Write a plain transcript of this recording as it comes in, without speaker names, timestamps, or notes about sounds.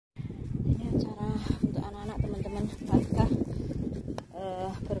teman-teman, pasca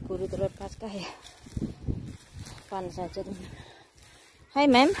berburu telur pasca ya. Fun saja teman.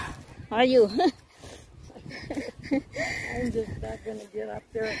 Hi ma'am, how are you? I'm just not gonna get up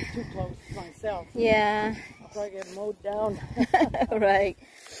there too close myself. Yeah. I'll probably get mowed down. Right.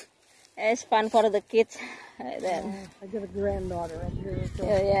 It's fun for the kids. Like that. I got a granddaughter up here. So,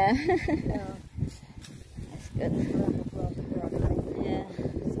 Oh yeah. yeah. That's good. Yeah.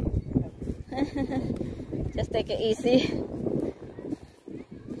 Just take it easy.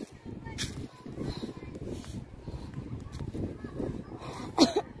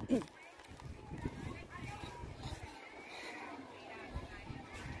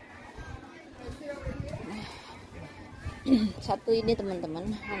 Satu ini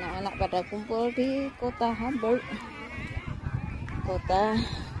teman-teman, anak-anak pada kumpul di Kota Hubbard, kota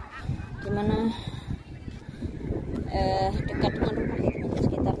dimana dekat dengan rumah itu,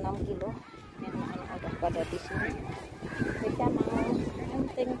 sekitar 6 kilo. Yang anak-anak udah pada di sini. Mereka mau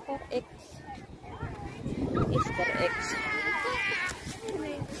hunting for eggs, Easter eggs.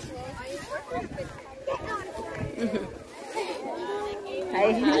 Hai,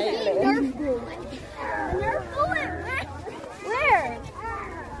 hello.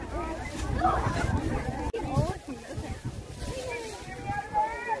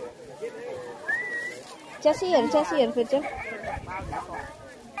 Just here, Virg. Welcome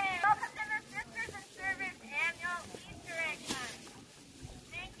to the Sisters and Servants annual Easter egg hunt.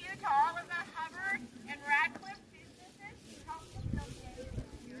 Thank you to all of the Hubbard and Radcliffe businesses who helped facilitate this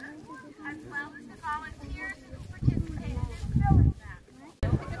year, as well as the volunteers who participated in filling them.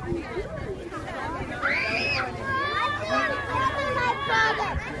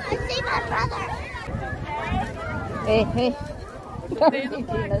 I see my brother. Hey. Okay?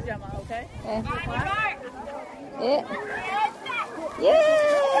 Yeah. Yeah.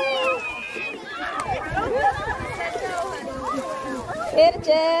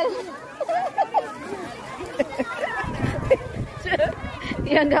 Virgil.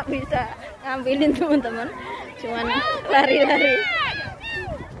 Dia nggak bisa ngambilin teman-teman, cuman lari-lari.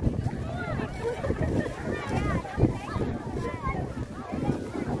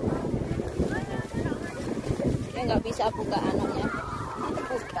 Dia nggak bisa buka anunya,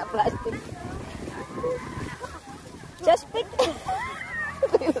 buka plastik. Just pick.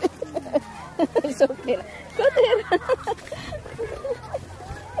 It's okay. Go there.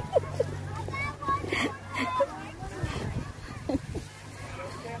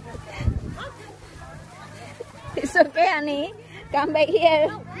 It's okay, honey. Come back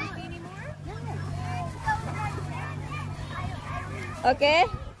here. Okay.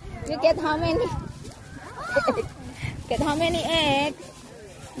 You get how many? Get how many eggs?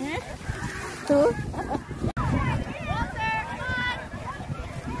 Huh? 2.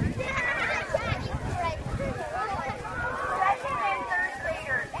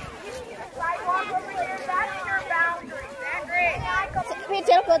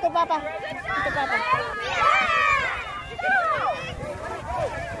 Virgil, go to Papa. To Papa.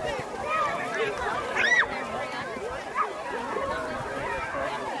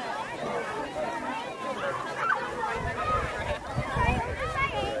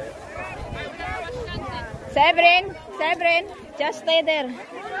 Sabrin, just stay there.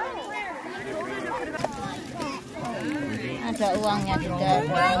 Ada uangnya juga.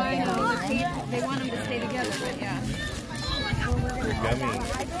 They want them to stay together, but yeah.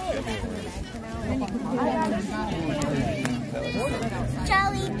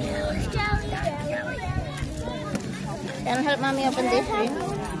 Jelly beans, jelly. Can help mommy open this thing?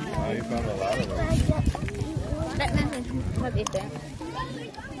 Oh, you found a lot of them. What is that?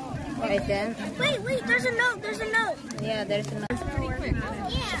 What is that? Wait, there's a note. Yeah, there's a Pretty quick.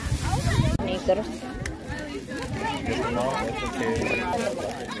 Yeah, okay. sneakers. No, it's okay.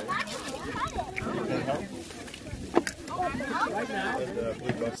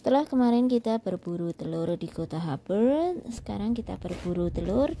 Setelah kemarin kita berburu telur di Kota Hubbard, sekarang kita berburu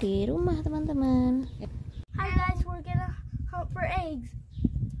telur di rumah teman-teman. Hi guys, we're gonna hunt for eggs.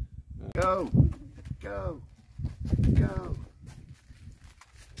 Go.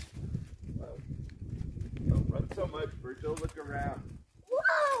 Don't run so much, Virgil. Look around.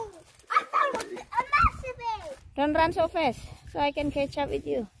 Whoa! I found a massive egg. Don't run so fast, so I can catch up with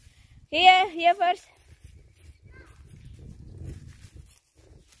you. Here first.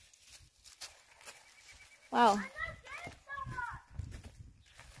 Wow.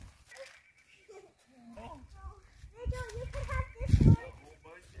 You can have this one.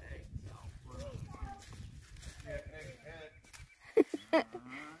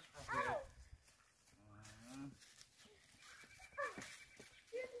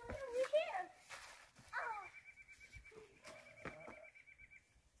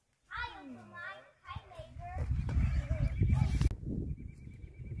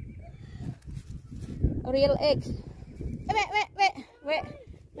 Real eggs. Wait.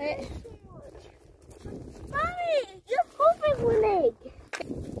 Mommy, you're pooping one egg.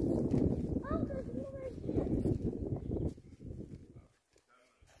 Oh,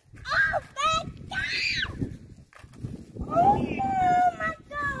 my God! Oh, my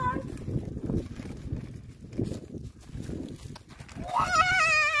God!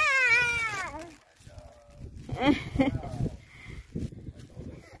 Yeah!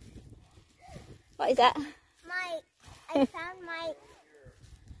 What is that? I found my...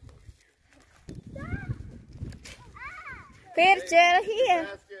 Virgil here.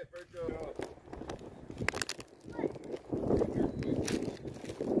 Basket, Virgil.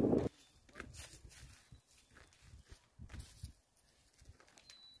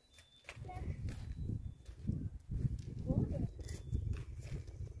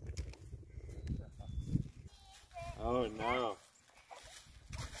 Oh no.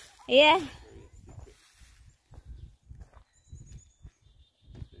 Yeah.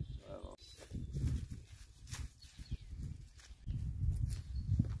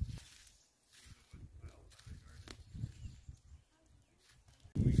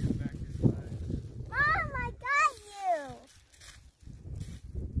 Mom, I got you!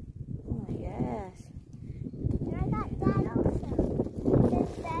 Oh my gosh. And I got Dad also.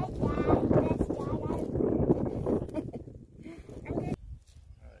 This bad Dad, best Dad ever.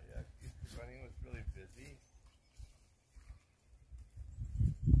 Yeah, Easter Bunny was really busy.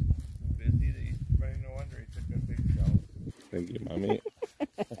 So busy, the Easter Bunny, no wonder he took a big shell. Thank you, Mommy.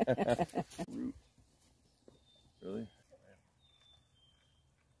 Root. Really?